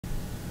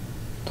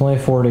It's only a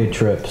 4-day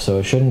trip, so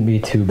it shouldn't be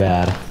too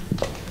bad.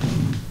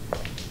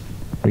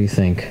 What do you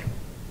think?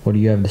 What do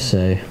you have to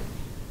say?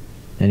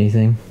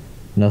 Anything?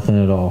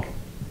 Nothing at all.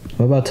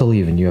 What about to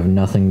leave and you have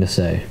nothing to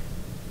say?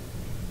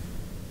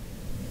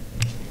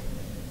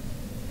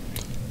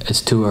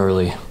 It's too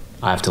early.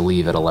 I have to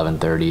leave at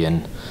 11:30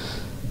 and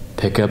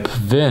pick up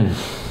Vin.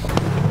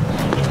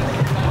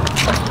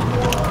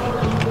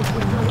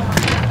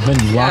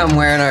 Yeah, I'm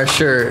wearing our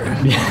shirt.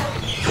 Welcome to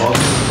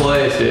the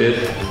place,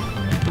 dude.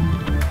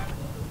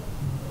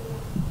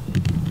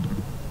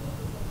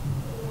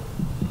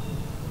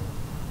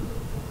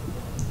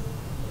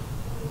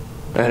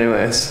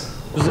 Anyways.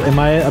 Am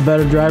I a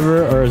better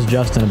driver or is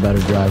Justin a better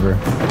driver?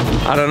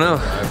 I don't know.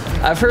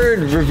 I've heard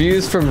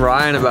reviews from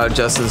Ryan about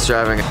Justin's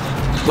driving.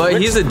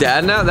 But he's a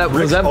dad now?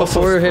 Was that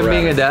before him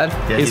being a dad?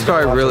 Yeah, he's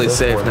probably really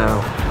safe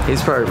now.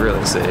 He's probably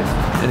really safe.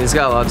 And he's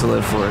got a lot to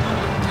live for.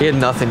 He had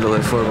nothing to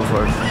live for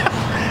before.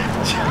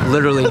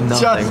 Literally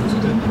nothing.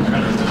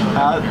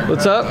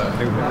 What's up?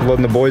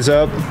 Loading the boys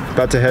up.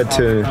 About to head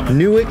to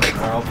Newark.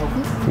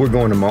 We're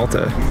going to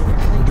Malta.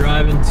 We're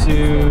driving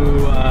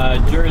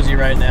to Jersey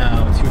right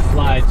now to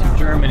fly to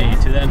Germany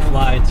to then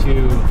fly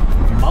to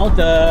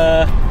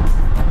Malta.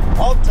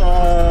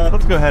 Malta!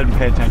 Let's go ahead and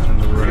pay attention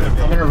to the road.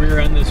 I'm gonna rear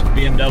end this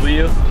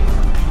BMW.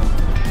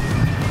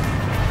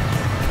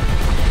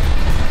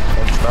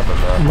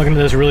 I'm looking at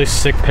this really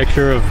sick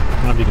picture of, I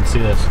don't know if you can see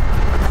this.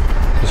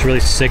 This really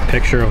sick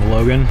picture of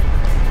Logan.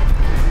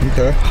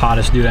 Okay.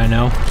 Hottest dude I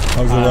know.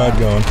 How's the ride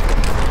going?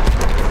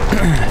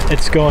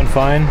 It's going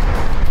fine.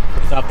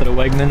 Stopped at a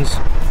Wegmans.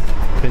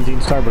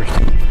 Benzene Starburst.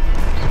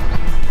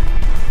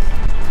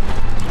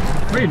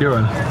 What are you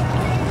doing?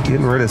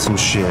 Getting rid of some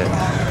shit.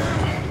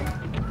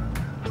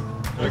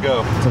 There we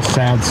go. It's a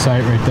sad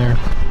sight right there.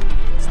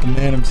 It's the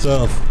man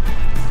himself.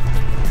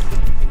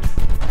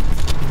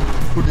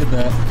 Who did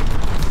that?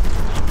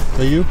 Is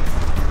that you?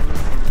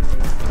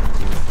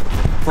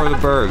 For the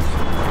birds.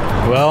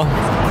 Well,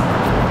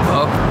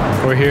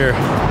 we're here.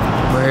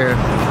 We're here.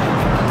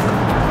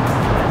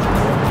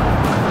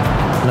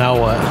 Now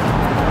what?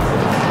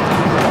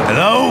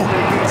 Hello?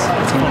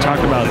 We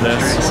talked about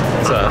this.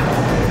 What's up?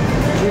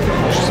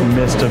 Just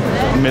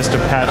missed a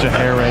patch of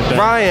hair right there.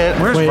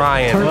 Ryan. Where's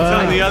Ryan? It's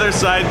on the other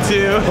side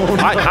too.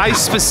 I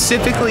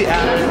specifically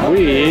asked.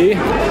 We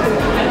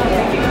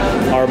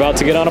are about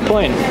to get on a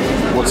plane.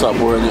 What's up?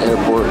 We're in the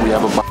airport. We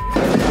have a.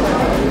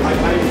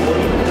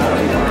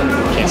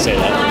 Can't say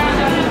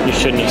that. You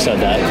shouldn't have said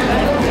that.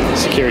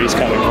 Security's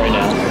coming right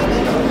now.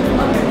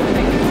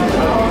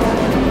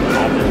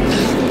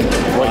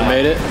 What, you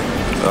made it?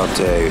 I'll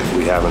tell you,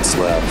 we haven't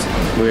slept.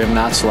 We have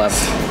not slept.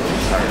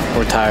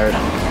 We're tired.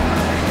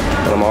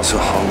 But I'm also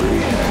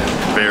hungry.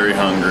 Very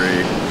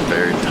hungry.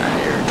 Very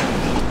tired.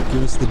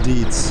 Give us the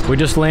deets. We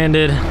just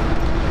landed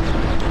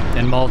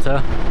in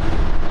Malta.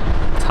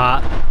 It's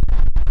hot,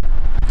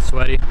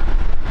 sweaty.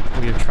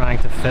 We are trying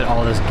to fit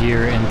all this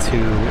gear into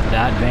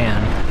that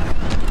van.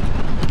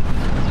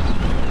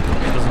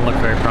 It doesn't look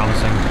very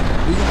promising.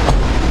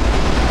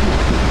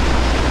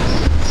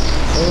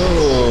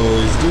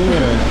 Oh, he's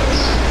doing it.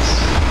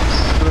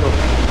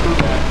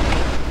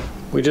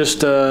 We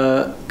just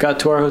got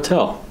to our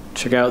hotel.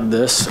 Check out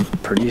this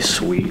pretty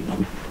sweet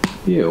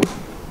view.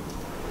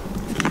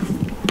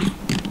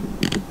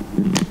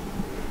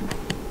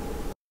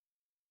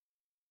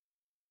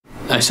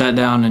 I sat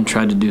down and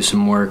tried to do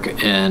some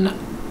work, and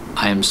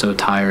I am so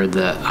tired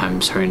that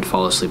I'm starting to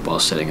fall asleep while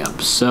sitting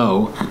up.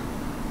 So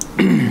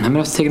I'm gonna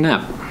have to take a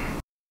nap.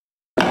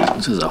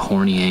 This is a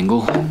horny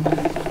angle.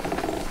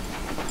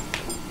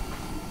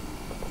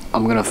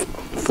 I'm gonna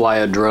fly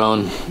a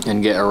drone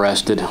and get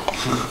arrested.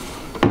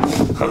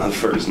 On the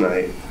first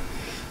night.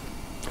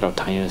 Look how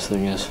tiny this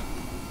thing is.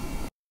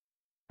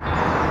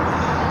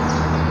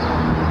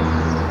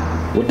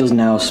 What does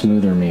now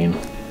smoother mean?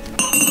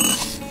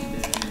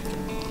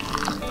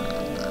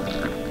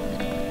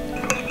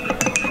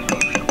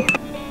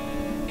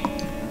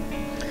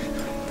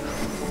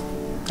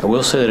 I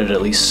will say that it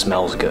at least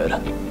smells good. I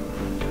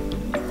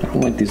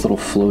don't like these little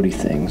floaty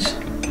things.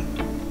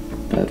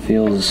 That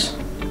feels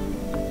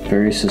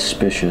very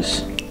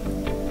suspicious.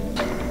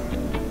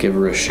 Give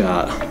her a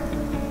shot.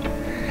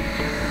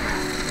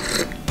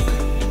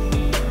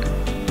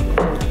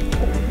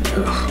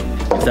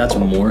 Ugh. If that's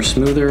more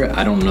smoother,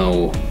 I don't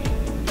know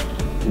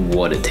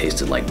what it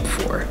tasted like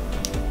before.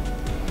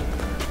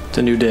 It's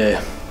a new day.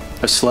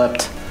 I've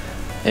slept,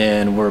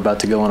 and we're about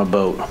to go on a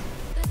boat.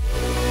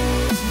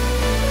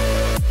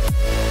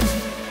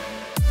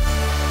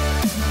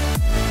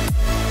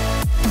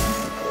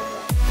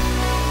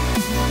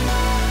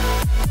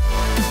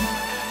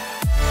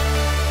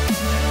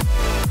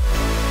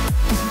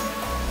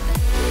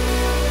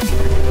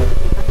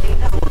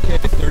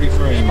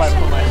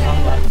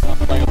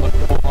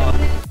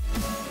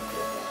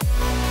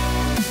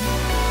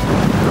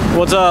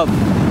 What's up?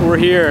 We're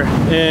here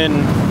in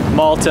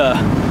Malta.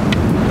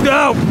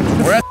 Go!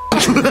 We're at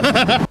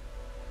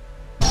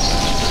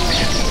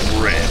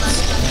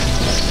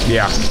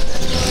Yeah.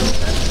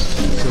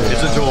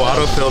 It's a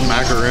gelato-filled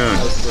macaroon.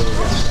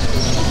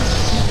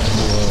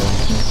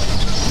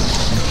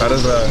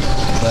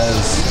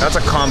 That's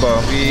a combo.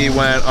 We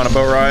went on a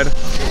boat ride,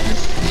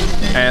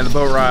 and the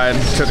boat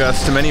ride took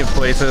us to many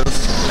places,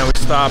 and we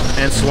stopped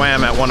and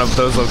swam at one of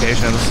those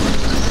locations.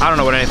 I don't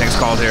know what anything's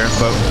called here,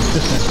 but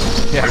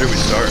yeah. Where did we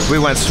start? We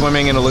went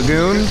swimming in a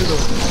lagoon.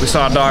 We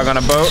saw a dog on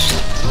a boat.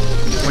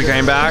 We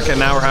came back, and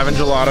now we're having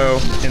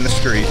gelato in the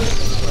street.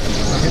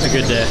 It's a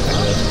good day.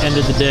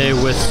 Ended the day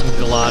with some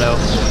gelato,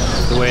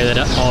 the way that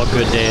all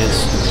good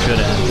days should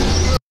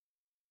end.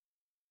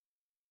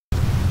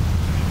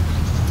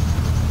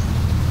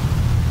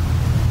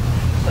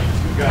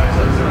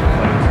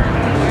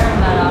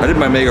 I did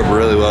my makeup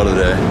really well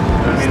today.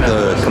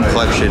 The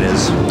complexion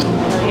is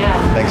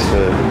thanks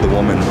to the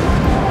woman.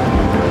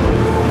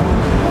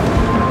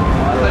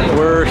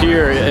 We're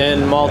here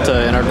in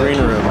Malta in our green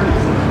room.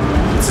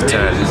 It's a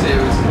 10.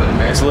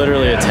 It's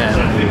literally a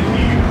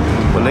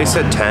 10. When they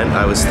said tent,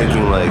 I was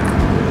thinking like,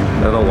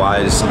 I don't know why,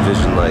 I just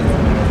envisioned like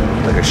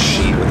a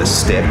sheet with a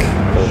stick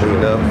holding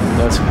it up.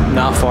 That's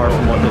not far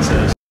from what this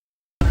is.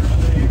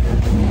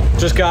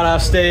 Just got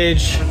off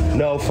stage.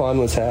 No fun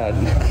was had.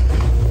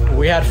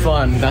 We had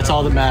fun. That's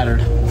all that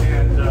mattered.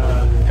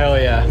 Hell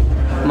yeah.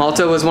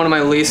 Malta was one of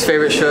my least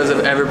favorite shows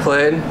I've ever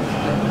played.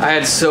 I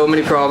had so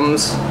many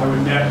problems.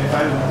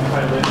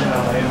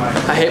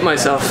 I hate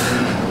myself.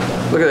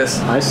 Look at this.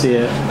 I see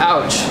it.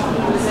 Ouch.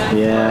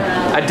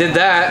 Yeah. I did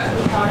that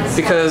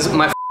because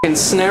my f***ing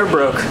snare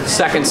broke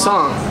second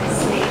song.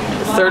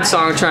 Third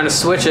song, trying to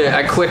switch it,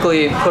 I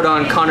quickly put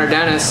on Connor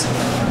Dennis.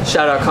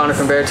 Shout out Connor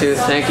from Beartooth.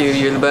 Thank you,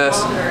 you're the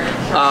best.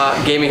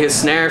 Gave me his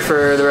snare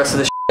for the rest of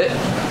the shit.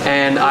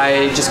 And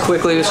I just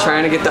quickly was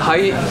trying to get the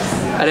height.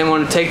 I didn't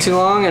want to take too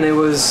long, and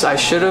I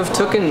should have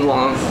taken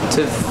long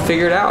to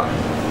figure it out.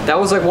 That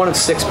was like one of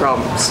 6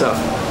 problems, so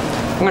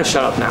I'm gonna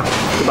shut up now.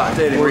 Goodbye.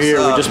 We're here,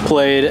 we just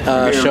played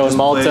a show in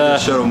Malta.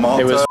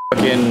 It was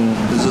fucking...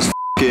 This is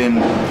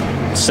fucking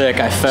sick.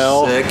 I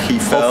fell. Sick, he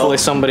fell. Hopefully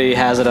somebody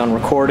has it on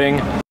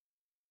recording.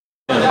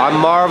 I'm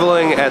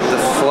marveling at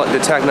the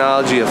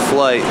technology of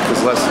flight,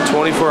 because less than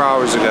 24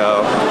 hours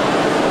ago,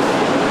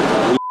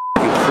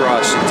 we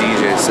crushed a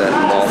DJ set in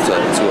Malta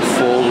to a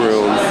full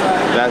room.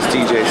 Best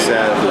DJ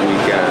set of the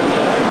weekend.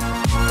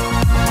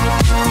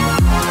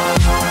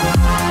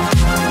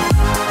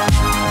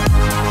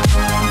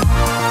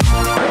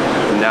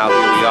 And now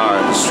here we are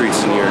in the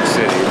streets of New York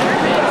City.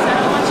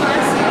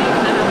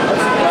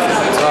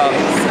 What's up?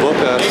 Book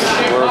us.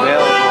 We're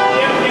available.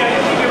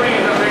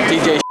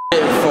 DJ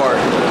for.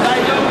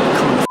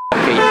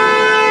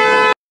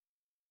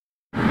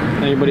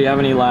 Anybody have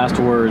any last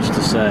words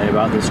to say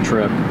about this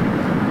trip?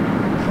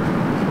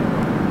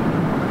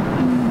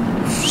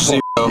 See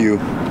you.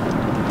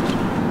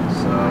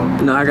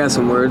 No, I got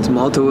some words.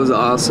 Malta was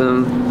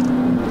awesome.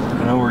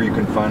 I know where you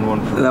can find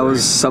one for That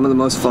was some of the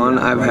most fun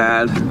I've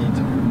had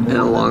in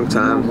a long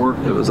time.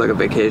 It was like a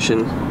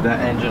vacation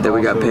that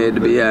we got paid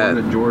to be at,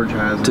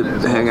 to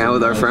hang out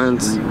with our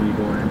friends.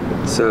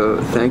 So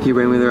thank you,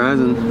 Bring Me the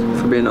Horizon,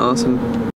 for being awesome.